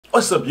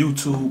What's up,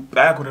 YouTube?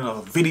 Back with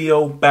another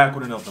video, back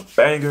with another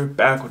banger,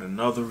 back with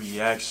another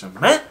reaction,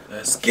 man.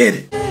 Let's get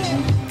it.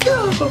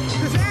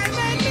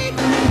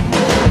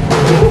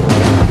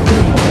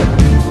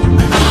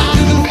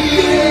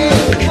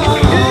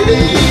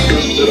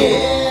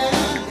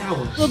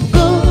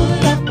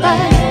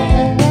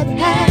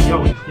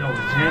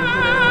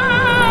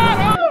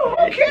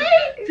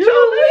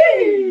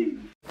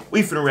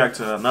 We finna react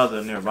to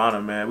another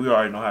Nirvana, man. We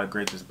already know how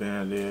great this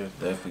band is.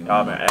 Definitely.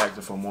 Y'all been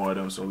asking for more of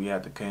them, so we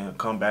had to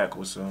come back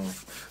with some.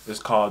 It's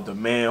called The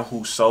Man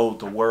Who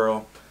Sold the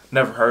World.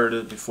 Never heard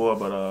it before,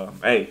 but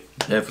hey.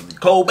 Definitely.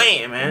 Cold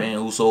band, man. The Man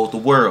Who Sold the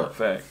World.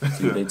 Fact.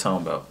 See what they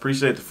talking about.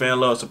 Appreciate the fan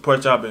love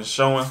support y'all been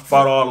showing.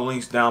 Follow all the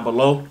links down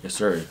below. Yes,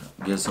 sir.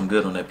 Get some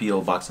good on that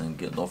P.O. box and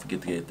don't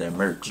forget to get that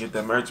merch. Get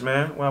that merch,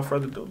 man. Without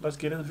further ado, let's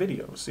get in the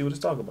video. See what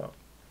it's talking about.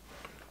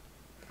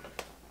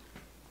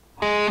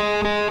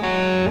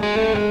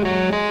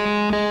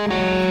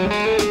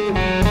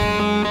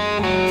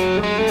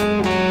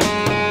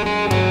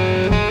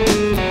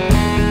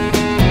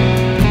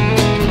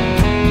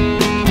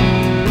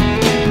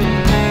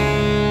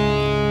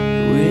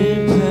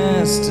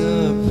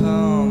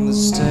 Upon the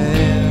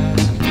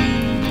stairs,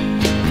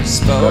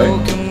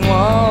 spoken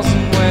walls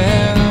and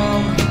wind.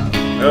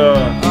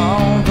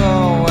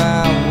 Although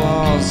I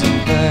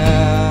wasn't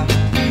there,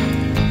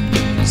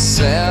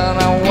 said I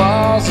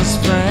was his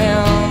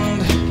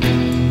friend,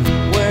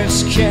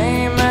 which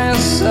came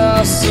as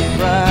a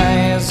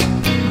surprise.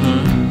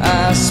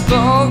 I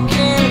spoke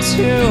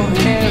into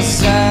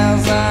his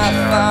eyes. I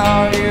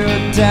thought you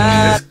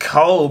died. It's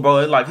cold, bro.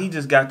 It's like he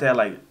just got that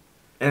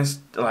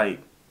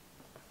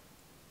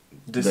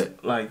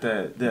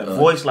that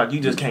voice like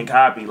you just can't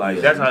copy. Like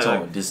yeah, that's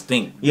how like,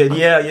 distinct. Yeah,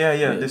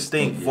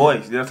 distinct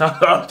voice. That's how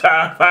I'm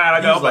trying to find.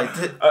 I go like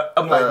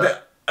I'm like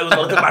that. I was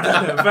gonna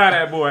find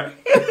that boy.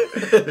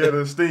 Yeah,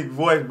 distinct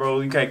voice, bro.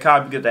 You can't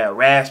copy. Get that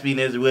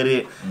raspiness with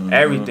it.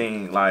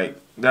 Everything like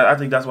that. I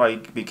think that's why he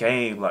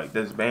became like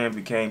this band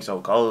became so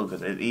cold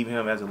because even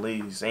him as a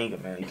lead singer,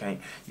 man, you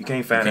can't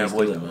find that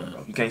voice,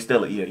 bro. You can't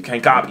steal it. Yeah, you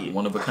can't copy it.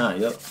 One of a kind.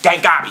 Yep.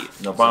 Can't copy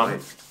it. No problem.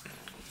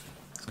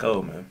 It's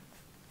cold, man.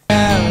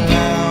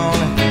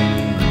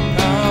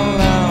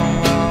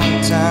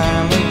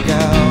 Time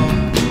ago.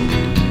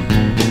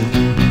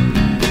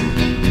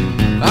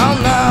 Oh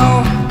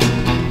no,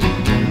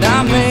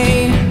 not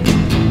me.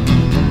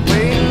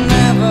 We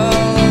never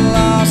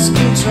lost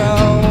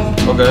control.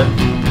 Okay.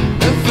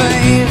 The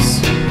face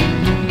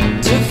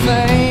to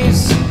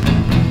face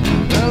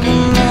of the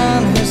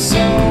man who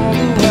sold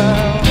the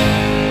world.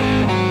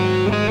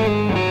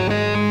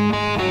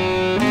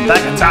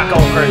 Like a taco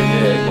crazy.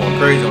 Yeah, going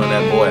crazy on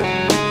that boy.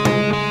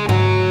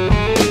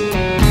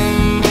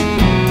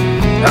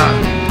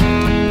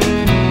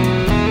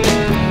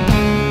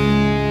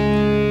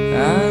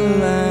 I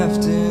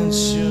laughed and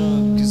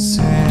shook his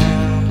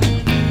hand.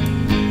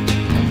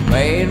 I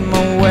made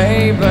my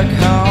way back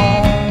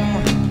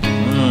home.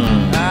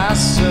 I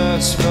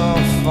searched for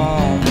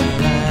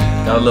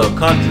farmland. Got a little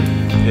country.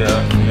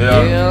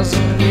 Yeah. Years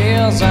and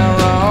years I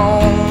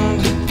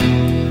roamed.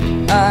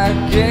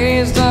 I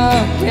gazed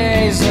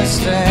and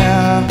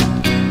stared.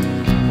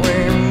 We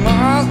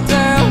must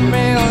have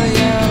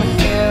million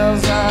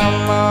years. I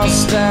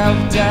must have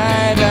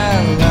died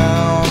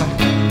alone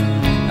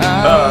a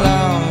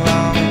long,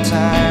 long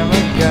time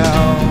ago.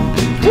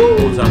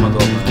 Woo! Time ago,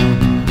 man.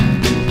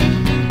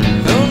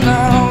 Who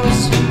knows?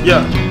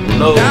 Yeah.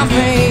 Hello. Not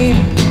me.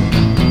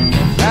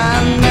 I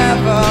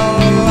never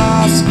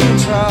lost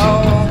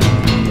control.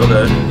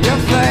 Okay. Your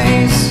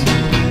face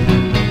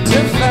to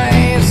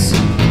face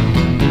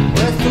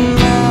with the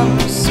man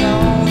who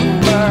sold the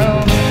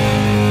world.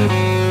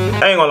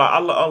 I ain't gonna lie, I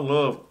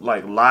love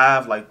like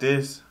live like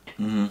this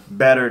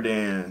better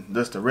than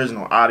just the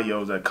original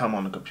audios that come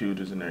on the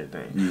computers and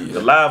everything. Yeah.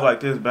 The live like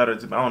this better, I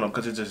don't know,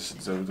 because it's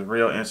just the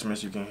real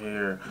instruments you can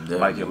hear,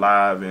 like your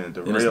live and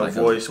the real like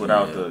voice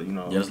without the, you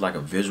know. Yeah, it's like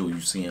a visual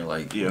you seeing,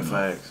 like. Yeah,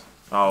 facts.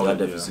 I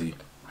definitely see.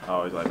 I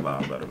always like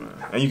live better, man.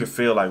 And you can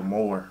feel like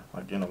more,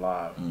 like in a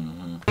live. Who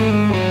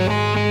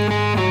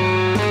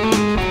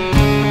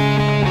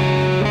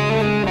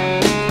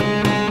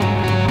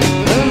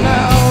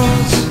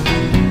knows?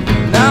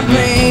 Not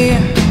me.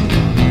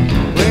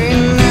 We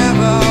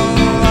never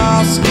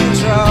lost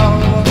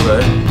control.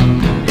 Okay.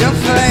 Your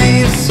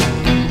face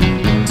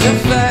to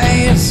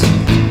face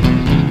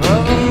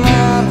of the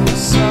man who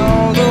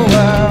sold the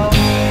world.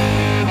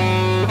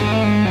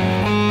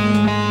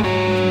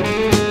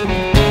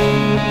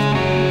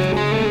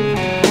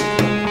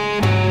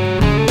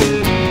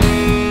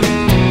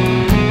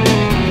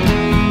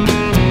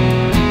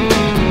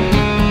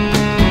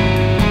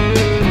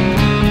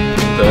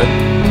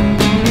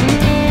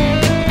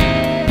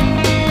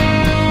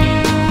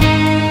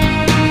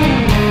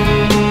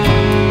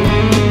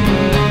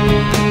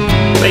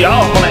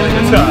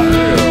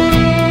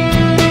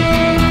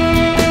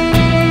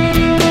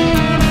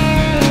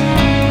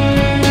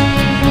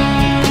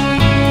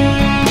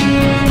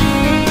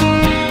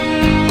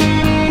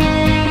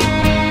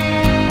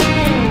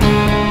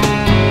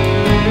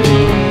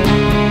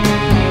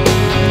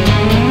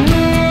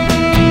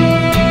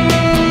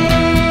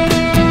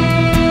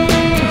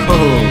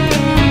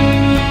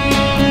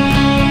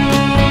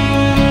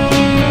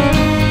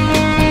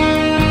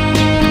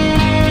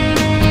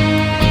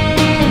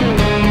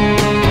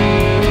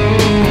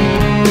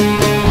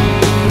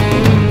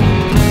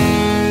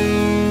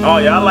 Oh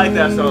yeah, I like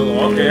that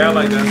solo. Okay, I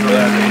like that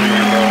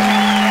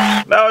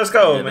solo. No, it's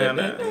cold, man.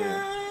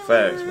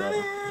 Facts,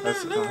 brother.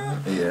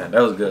 Yeah,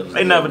 that was good.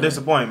 They never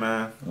disappoint,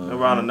 man.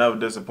 Nirvana never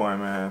disappoint,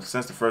 man.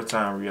 Since the first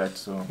time we reacted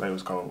to them, they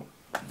was cold.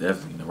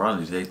 Definitely,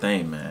 Nirvana is their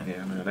thing, man.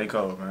 Yeah, man, they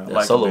cold, man. That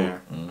Like solo.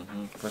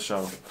 For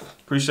sure.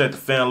 Appreciate the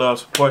fan love,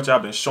 support y'all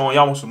been showing.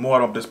 Y'all want some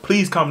more of this?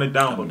 Please comment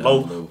down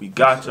below. We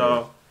got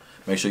y'all.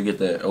 Make sure you get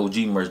that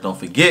OG merch. Don't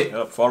forget.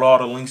 Yep, follow all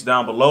the links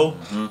down below.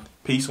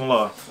 Peace and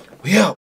love. We out.